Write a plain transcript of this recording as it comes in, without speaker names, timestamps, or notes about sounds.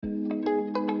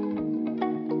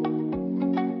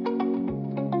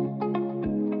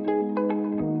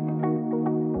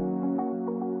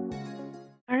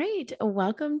right.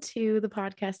 Welcome to the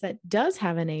podcast that does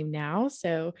have a name now.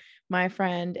 So, my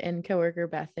friend and coworker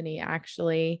Bethany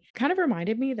actually kind of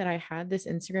reminded me that I had this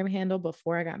Instagram handle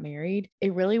before I got married.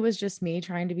 It really was just me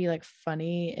trying to be like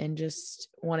funny and just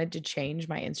wanted to change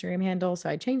my Instagram handle. So,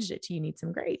 I changed it to You Need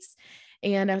Some Grace.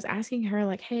 And I was asking her,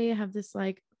 like, hey, I have this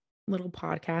like little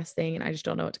podcast thing and I just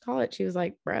don't know what to call it. She was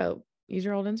like, bro, use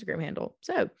your old Instagram handle.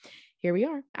 So, here we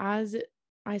are. As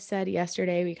I said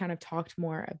yesterday, we kind of talked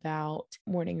more about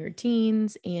morning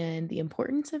routines and the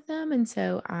importance of them. And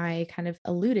so I kind of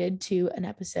alluded to an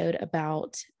episode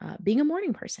about being a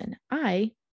morning person.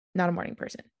 Not a morning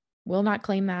person, will not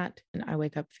claim that. And I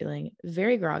wake up feeling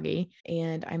very groggy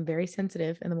and I'm very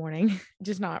sensitive in the morning,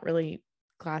 just not really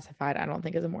classified, I don't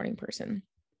think, as a morning person.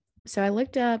 So I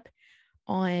looked up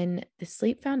on the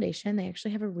Sleep Foundation. They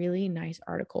actually have a really nice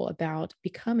article about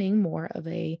becoming more of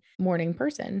a morning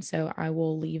person. So I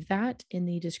will leave that in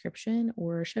the description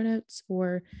or show notes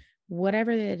or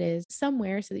whatever it is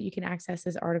somewhere so that you can access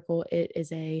this article. It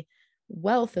is a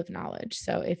wealth of knowledge.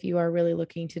 So if you are really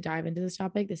looking to dive into this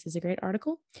topic, this is a great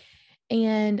article.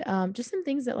 And just some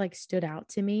things that like stood out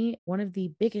to me. One of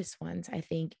the biggest ones, I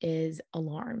think, is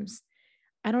alarms.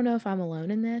 I don't know if I'm alone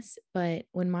in this, but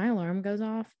when my alarm goes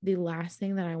off, the last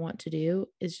thing that I want to do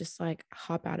is just like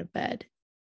hop out of bed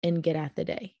and get at the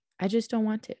day. I just don't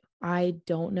want to. I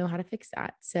don't know how to fix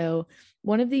that. So,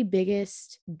 one of the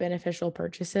biggest beneficial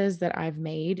purchases that I've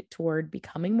made toward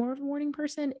becoming more of a morning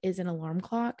person is an alarm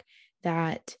clock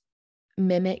that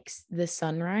mimics the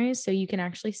sunrise. So, you can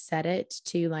actually set it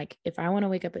to like, if I want to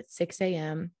wake up at 6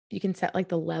 a.m., you can set like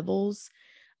the levels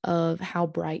of how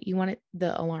bright you want it,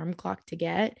 the alarm clock to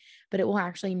get, but it will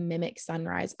actually mimic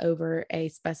sunrise over a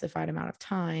specified amount of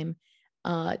time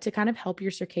to kind of help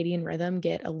your circadian rhythm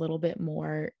get a little bit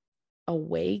more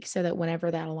awake so that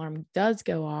whenever that alarm does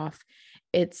go off,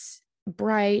 it's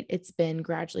bright. It's been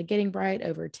gradually getting bright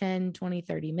over 10, 20,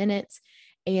 30 minutes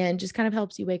and just kind of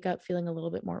helps you wake up feeling a little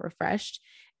bit more refreshed.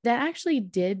 That actually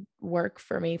did work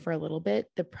for me for a little bit.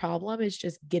 The problem is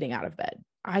just getting out of bed.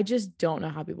 I just don't know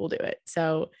how people do it.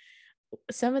 So,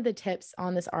 some of the tips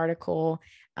on this article,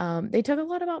 they talk a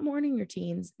lot about morning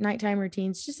routines, nighttime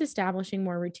routines, just establishing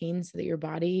more routines so that your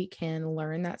body can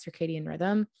learn that circadian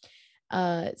rhythm.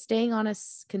 Staying on a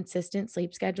consistent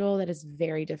sleep schedule that is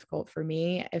very difficult for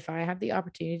me. If I have the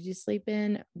opportunity to sleep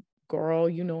in, girl,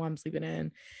 you know I'm sleeping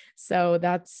in. So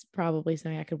that's probably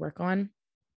something I could work on.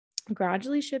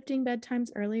 Gradually shifting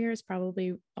bedtimes earlier is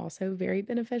probably also very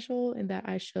beneficial and that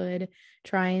I should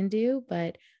try and do,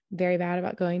 but very bad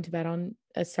about going to bed on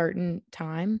a certain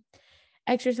time.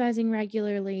 Exercising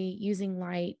regularly, using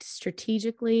light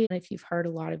strategically. If you've heard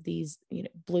a lot of these,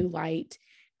 blue light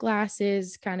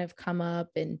glasses kind of come up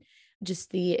and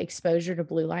just the exposure to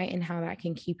blue light and how that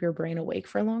can keep your brain awake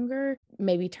for longer,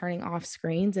 maybe turning off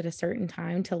screens at a certain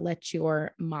time to let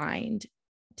your mind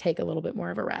take a little bit more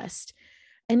of a rest.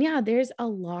 And yeah, there's a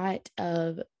lot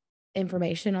of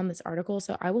information on this article.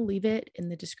 So I will leave it in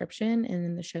the description and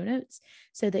in the show notes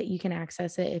so that you can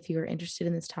access it if you're interested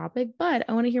in this topic. But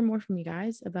I want to hear more from you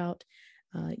guys about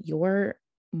your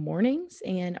mornings.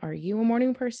 And are you a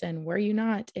morning person? Were you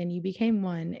not? And you became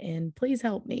one? And please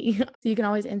help me. So you can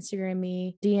always Instagram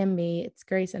me, DM me. It's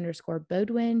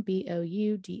Grace_Bodwin,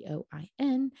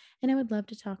 Boudin. And I would love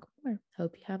to talk more.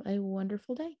 Hope you have a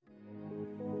wonderful day.